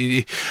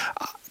mean?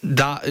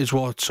 That is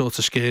what sort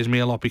of scares me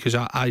a lot, because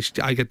I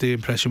get the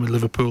impression with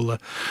Liverpool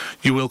that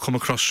you will come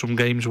across some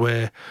games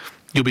where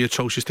you'll be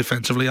atrocious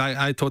defensively.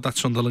 I thought that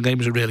Sunderland game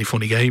was a really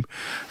funny game,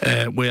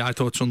 where I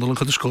thought Sunderland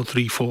could have scored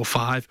 3, 4,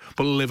 5,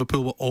 but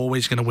Liverpool were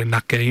always going to win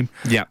that game.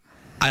 Yeah.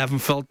 I haven't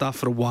felt that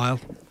for a while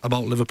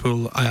about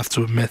Liverpool, I have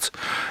to admit.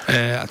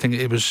 I think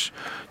it was,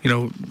 you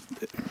know,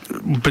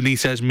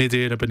 Benitez,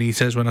 mid-era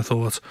Benitez, when I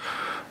thought,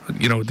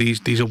 you know,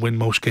 these are win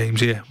most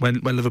games here. When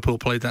Liverpool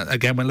played that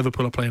again, when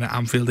Liverpool are playing at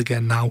Anfield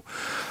again now,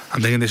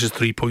 I'm thinking this is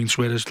 3 points,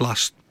 whereas the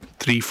last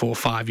 3, 4,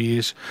 5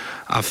 years,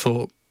 I've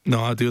thought,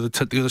 no, the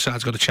other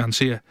side's got a chance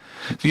here.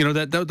 You know,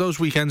 those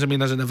weekends, I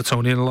mean, as an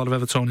Evertonian, a lot of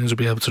Evertonians will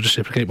be able to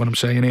reciprocate what I'm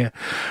saying here.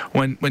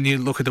 When you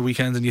look at the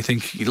weekends and you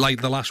think,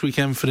 like the last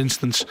weekend, for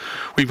instance,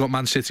 we've got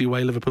Man City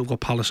away, Liverpool got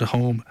Palace at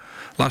home.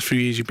 Last few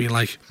years, you've been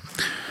like,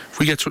 if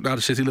we get took out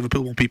of City,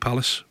 Liverpool won't beat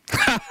Palace.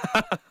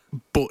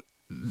 But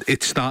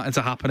it's starting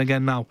to happen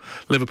again now.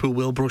 Liverpool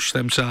will brush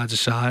them sides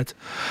aside.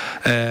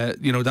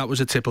 You know, that was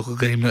a typical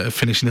game that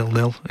finished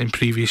 0-0 in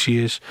previous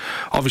years.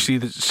 Obviously,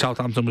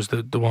 Southampton was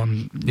the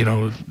one, you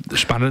know, the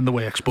spanner in the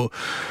works, but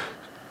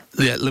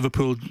yeah,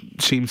 Liverpool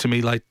seem to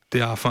me like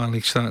they are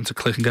finally starting to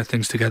click and get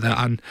things together,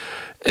 and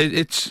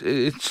it's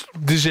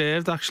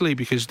deserved, actually,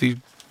 because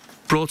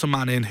brought a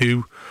man in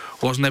who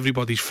wasn't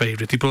everybody's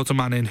favourite. He brought a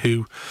man in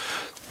who,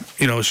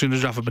 you know, as soon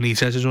as Rafa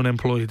Benitez is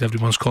unemployed,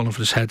 everyone's calling for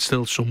his head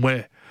still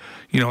somewhere.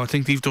 You know, I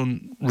think they've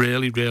done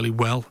really, really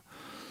well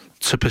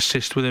to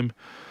persist with him.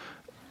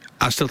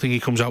 I still think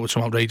he comes out with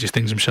some outrageous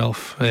things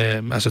himself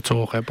as a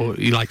talker, but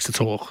he likes to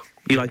talk.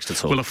 He likes to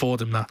talk. We'll afford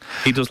him that.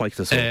 He does like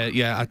to talk.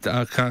 Yeah,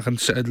 I can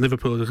say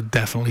Liverpool could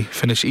definitely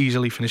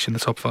easily finish in the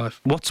top 5.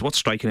 What's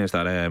striking is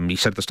that he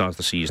said at the start of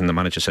the season, the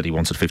manager said he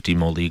wanted 15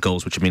 more league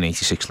goals, which would mean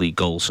 86 league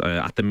goals.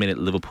 At the minute,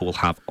 Liverpool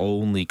have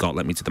only got,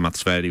 let me do the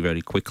maths very,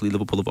 very quickly,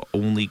 Liverpool have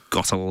only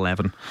got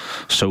 11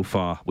 so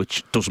far,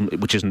 which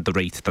isn't the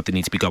rate that they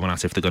need to be going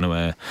at if they're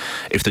going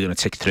to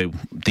tick through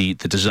the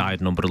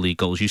desired number of league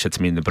goals. You said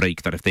to me in the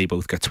break that if they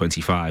both get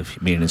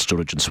 25, meaning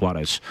Sturridge and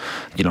Suarez,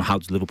 you know, how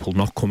does Liverpool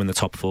not come in the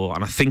top 4?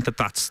 And I think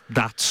that's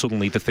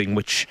suddenly the thing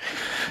which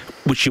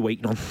you're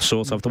waiting on,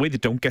 sort of. The way they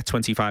don't get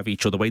 25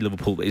 each, or the way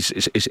Liverpool is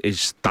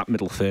that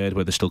middle third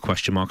where there's still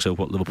question marks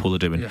over what Liverpool are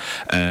doing.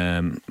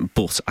 Yeah.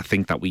 But I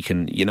think that we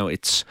can, you know,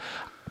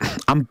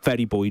 I'm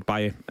very buoyed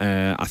by it.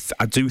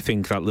 I do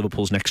think that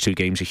Liverpool's next 2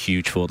 games are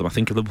huge for them. I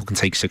think if Liverpool can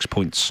take 6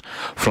 points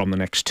from the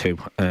next 2,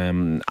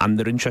 and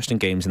they're interesting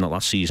games in that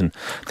last season.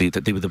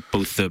 They were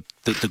both the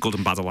good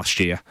and bad of last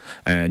year.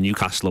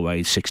 Newcastle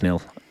away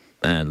 6-0.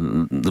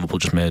 Liverpool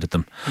just murdered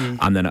them,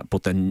 and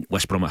then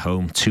West Brom at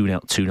home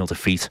 2-0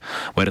 defeat.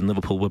 Wherein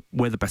Liverpool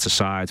were the better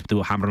side. They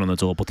were hammering on the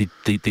door, but they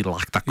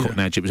lacked that cutting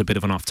edge. It was a bit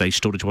of an off day.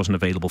 Sturridge wasn't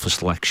available for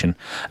selection.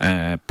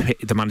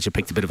 The manager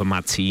picked a bit of a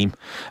mad team.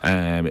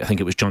 I think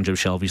it was John Joe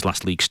Shelby's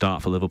last league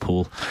start for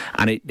Liverpool,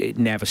 and it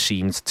never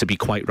seemed to be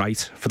quite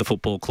right for the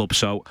football club.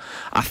 So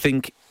I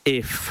think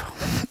if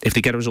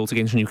they get a result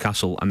against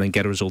Newcastle and then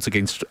get a result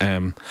against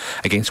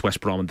West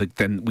Brom,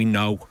 then we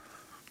know,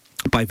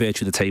 by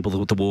virtue of the table,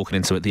 they're walking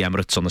into the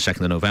Emirates on the 2nd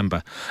of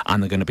November,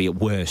 and they're going to be at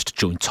worst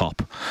joint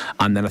top.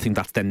 And then I think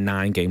that's then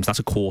 9 games. That's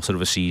a quarter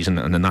of a season,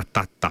 and then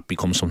that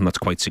becomes something that's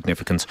quite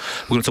significant.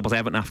 We're going to talk about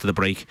Everton after the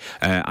break,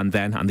 and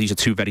these are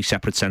 2 very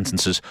separate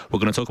sentences. We're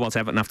going to talk about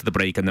Everton after the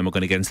break, and then we're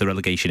going to get into the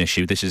relegation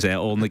issue. This is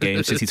All in the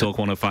Game, City Talk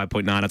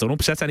 105.9. I don't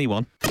upset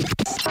anyone.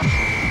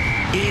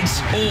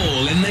 It's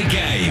All in the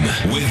Game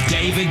with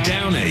David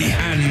Downey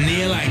and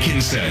Neil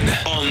Atkinson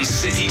on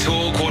City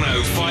Talk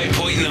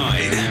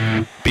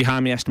 105.9.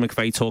 Behind me, Esther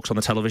McVeigh talks on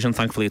the television.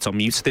 Thankfully, it's on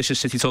mute. This is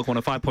City Talk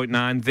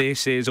 105.9.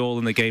 This is All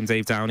in the Game.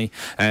 Dave Downey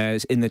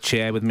is in the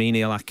chair with me,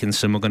 Neil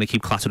Atkinson. We're going to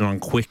keep clattering on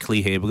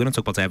quickly here. We're going to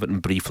talk about Everton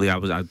briefly.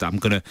 I'm going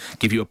to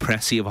give you a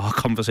précis of our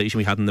conversation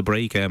we had in the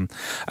break.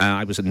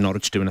 I was at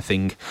Norwich doing a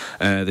thing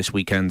this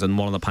weekend, and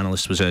one of the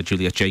panellists was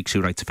Juliet Jakes,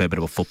 who writes a fair bit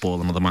about football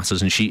and other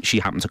matters, and she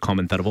happened to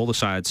comment that of all the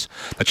sides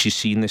that she's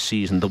seen this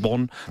season,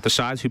 the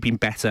sides who've been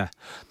better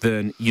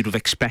than you'd have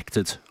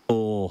expected,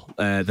 or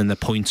than the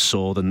points,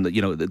 or than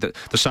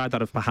the side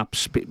that have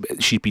perhaps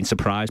she's been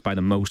surprised by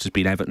the most has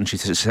been Everton. She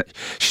said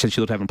she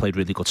thought Everton played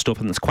really good stuff,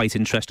 and it's quite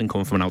interesting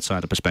coming from an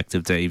outsider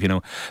perspective, Dave. You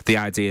know, the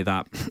idea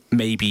that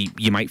maybe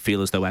you might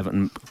feel as though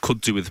Everton could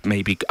do with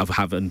maybe of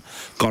having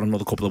got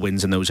another couple of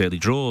wins in those early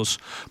draws,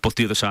 but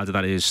the other side of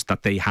that is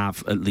that they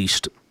have at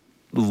least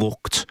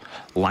looked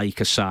like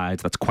a side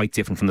that's quite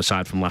different from the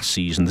side from last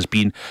season. There's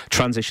been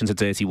transition's a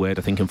dirty word,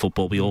 I think, in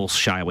football. We all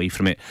shy away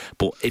from it,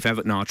 but if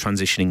Everton are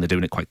transitioning, they're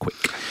doing it quite quick.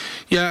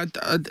 Yeah,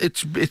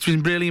 it's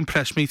been really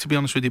impressed me, to be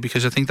honest with you,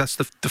 because I think that's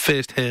the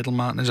first hurdle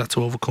Martin has had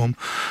to overcome,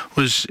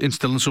 was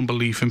instilling some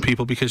belief in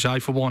people, because I,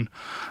 for one,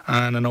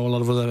 and I know a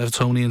lot of other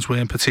Evertonians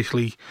weren't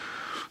particularly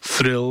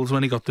thrilled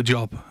when he got the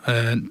job.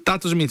 That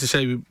doesn't mean to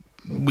say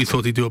we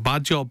thought he'd do a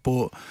bad job,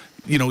 but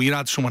you know, you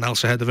had someone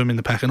else ahead of him in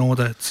the pecking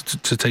order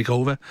to take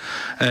over,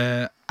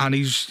 and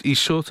he's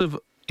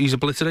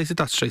obliterated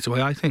that straight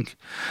away, I think.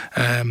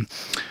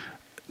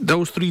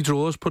 Those 3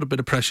 draws put a bit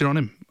of pressure on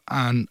him,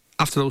 and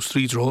after those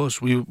 3 draws,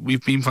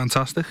 we've been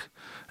fantastic.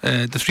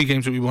 The 3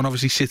 games that we won,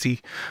 obviously City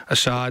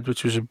aside,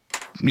 which was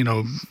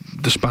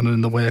the spanner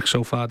in the works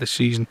so far this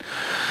season.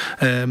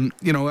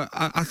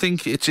 I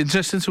think it's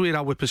interesting to hear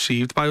how we're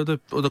perceived by other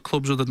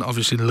clubs other than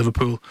obviously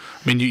Liverpool.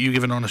 I mean, you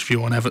give an honest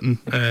view on Everton,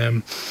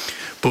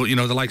 but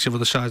the likes of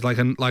other sides like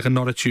a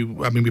Norwich,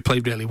 we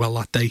played really well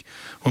that day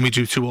when we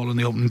drew 2-2 on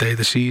the opening day of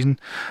the season.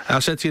 I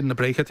said to you in the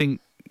break, I think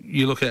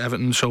you look at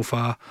Everton so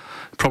far,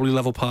 probably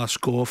level par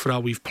score for how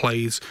we've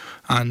played,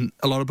 and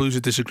a lot of Blues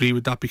would disagree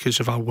with that because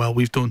of how well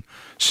we've done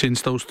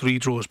since those 3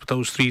 draws. But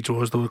those 3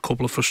 draws, there were a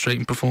couple of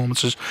frustrating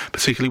performances,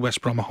 particularly West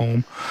Brom at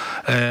home.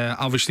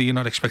 Obviously, you're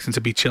not expecting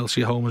to beat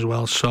Chelsea at home as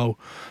well, so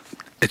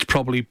it's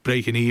probably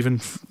breaking even,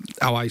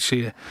 how I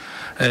see it.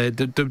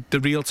 The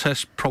real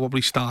test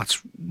probably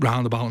starts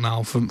round about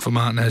now for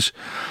Martinez.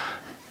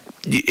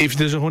 If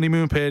there's a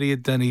honeymoon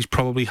period, then he's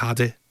probably had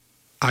it,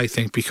 I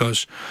think,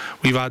 because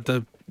we've had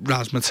the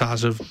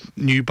razzmatazz of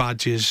new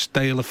badges,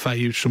 Dale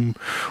Lefeu, some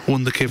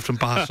wonder kid from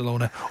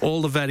Barcelona,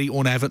 all the very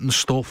un-Everton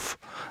stuff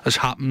has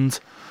happened,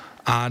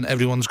 and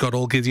everyone's got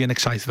all giddy and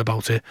excited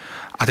about it.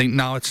 I think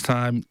now it's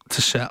time to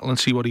settle and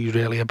see what he's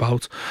really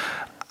about.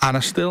 And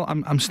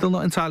I'm still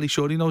not entirely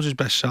sure he knows his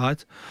best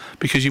side,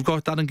 because you've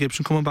got Darren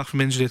Gibson coming back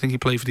from injury. I think he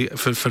played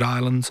for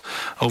Ireland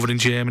over in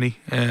Germany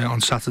on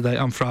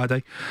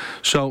Friday.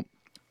 So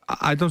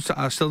I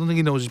still don't think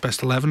he knows his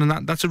best 11,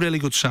 and that's a really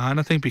good sign,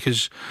 I think,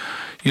 because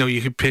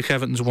you could pick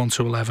Everton's 1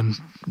 to 11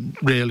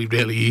 really,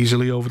 really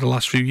easily over the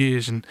last few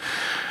years, and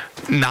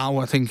now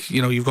I think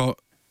you've got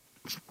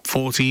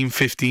 14,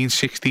 15,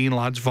 16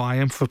 lads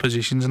vying for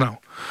positions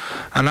now,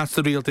 and that's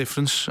the real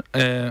difference.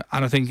 And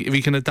I think if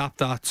he can adapt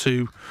that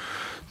to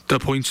the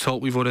points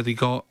total we've already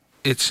got,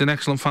 it's an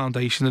excellent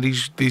foundation that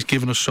he's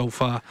given us so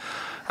far.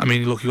 I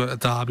mean, look, you've got a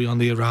derby on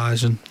the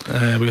horizon.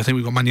 I think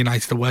we've got Man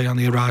United away on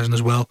the horizon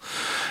as well.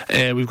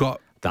 We've got...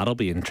 That'll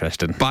be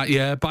interesting.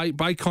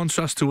 By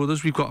contrast to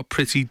others, we've got a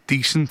pretty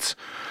decent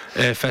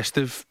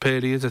festive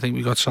period. I think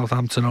we've got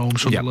Southampton home,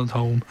 Sunderland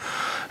home.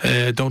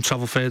 Don't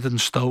travel further than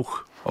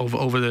Stoke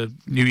over the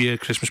New Year,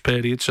 Christmas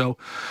period. So,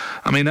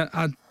 I mean,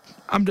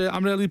 I'm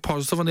really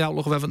positive on the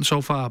outlook of Everton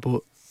so far,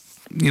 but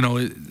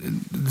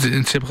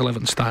in typical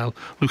Everton style,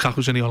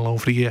 Lukaku's only on loan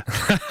for a year.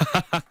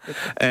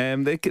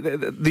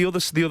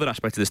 The other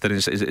aspect of this then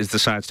is the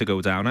sides to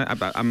go down.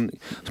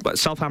 But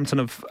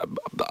Southampton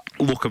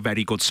look a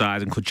very good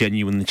side and could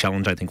genuinely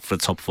challenge, I think, for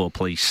the top 4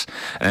 place.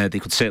 They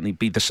could certainly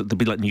be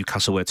like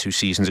Newcastle were 2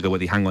 seasons ago, where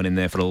they hang on in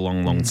there for a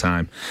long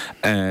time.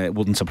 It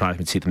wouldn't surprise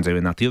me to see them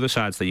doing that. The other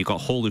sides that you've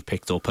got Hull, who've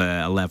picked up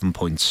 11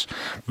 points.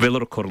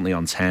 Villa are currently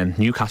on 10.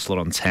 Newcastle are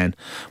on 10.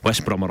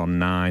 West Brom are on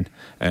 9.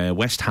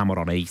 West Ham are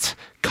on 8.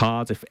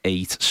 Cardiff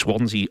 8,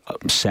 Swansea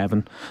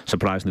 7,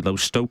 surprisingly low.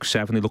 Stoke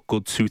 7, they looked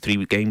good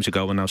 2-3 games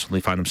ago and now suddenly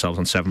find themselves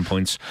on 7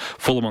 points.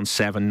 Fulham on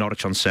 7,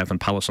 Norwich on 7,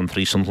 Palace on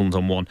 3, Sunderland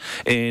on 1.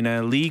 In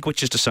a league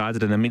which is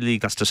decided, in a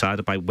mid-league that's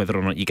decided by whether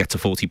or not you get to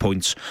 40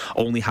 points,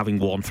 only having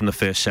won from the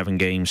first 7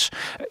 games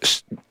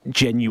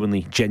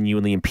genuinely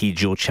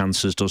impedes your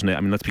chances, doesn't it?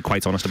 I mean, let's be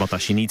quite honest about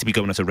that. You need to be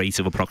going at a rate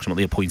of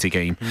approximately a point a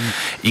game.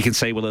 You can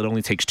say, well, it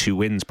only takes 2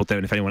 wins, but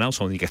then if anyone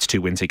else only gets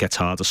 2 wins, it gets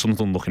harder.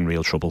 Sunderland look in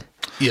real trouble.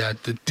 Yeah,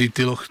 they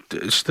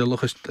still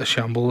look a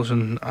shambles,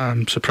 and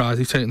I'm surprised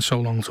he's taken so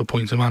long to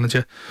appoint a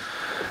manager.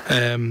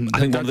 I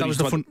think one of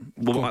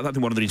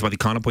the reasons why they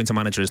can't appoint a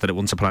manager is that it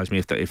wouldn't surprise me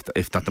if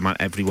that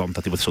everyone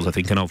that they were sort of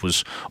thinking of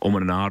was and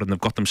ahhing, and they've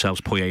got themselves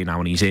Poyet now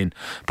and he's in.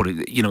 But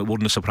it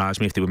wouldn't have surprised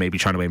me if they were maybe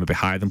trying to aim a bit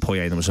higher than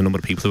Poyet. There was a number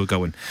of people who were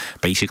going,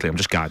 basically, I'm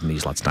just guiding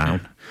these lads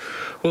down.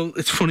 Well,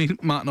 it's funny,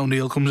 Martin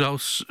O'Neill comes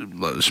out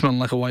smelling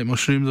like a white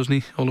mushroom, doesn't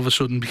he, all of a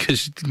sudden,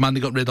 because the man they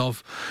got rid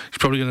of, he's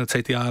probably going to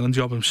take the Ireland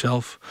job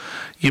himself.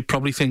 You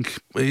probably think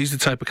he's the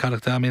type of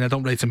character, I mean, I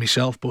don't rate him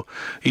myself, but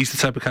he's the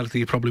type of character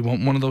you probably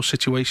want one of those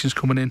situations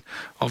coming in.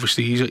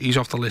 Obviously, he's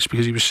off the list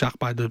because he was sacked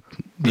by the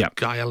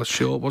guy Ellis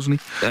Short,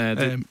 wasn't he?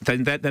 Then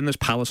there's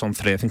Palace on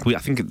 3. I think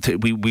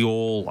we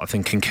all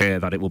concur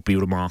that it would be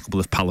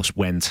remarkable if Palace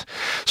went.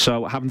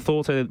 So, having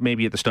thought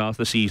maybe at the start of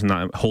the season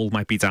that Hull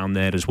might be down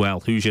there as well,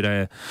 who's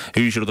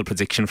your other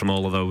prediction from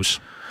all of those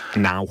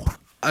now?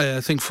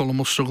 I think Fulham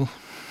will struggle.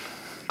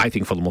 I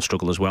think Fulham will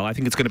struggle as well. I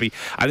think it's going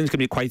to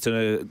be quite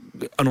an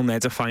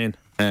unedifying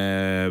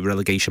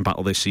relegation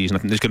battle this season. I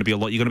think there's going to be a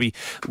lot. You're going to be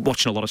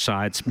watching a lot of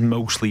sides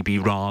mostly be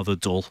rather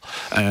dull.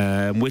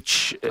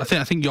 Which I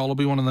think Yol will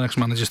be one of the next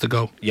managers to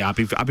go. Yeah, I'd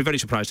be very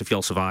surprised if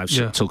Yol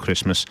survives till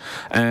Christmas.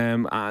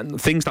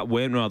 And things that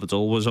weren't rather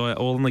dull was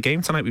all in the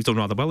game tonight. We've done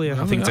rather well here.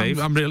 I think, Dave.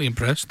 I'm really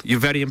impressed. You're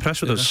very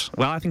impressed with us.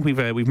 Well, I think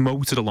we've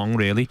motored along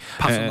really.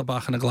 Pat on the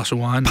back and a glass of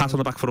wine. Pat on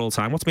the back for all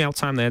time. What's my out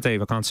time there,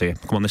 Dave? I can't see it.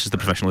 Come on, this is the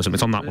professionalism.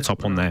 It's on that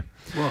top one there.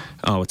 What?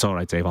 Oh, it's all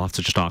right, Dave. I'll have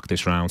to just arc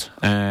this round.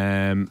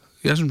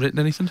 He hasn't written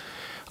anything.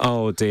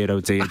 Oh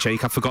dear,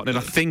 Jake, I've forgotten it.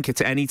 I think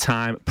it's any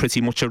time pretty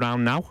much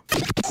around now.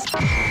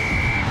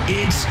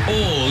 It's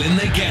all in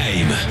the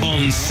game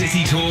on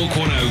City Talk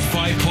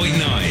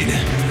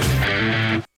 105.9.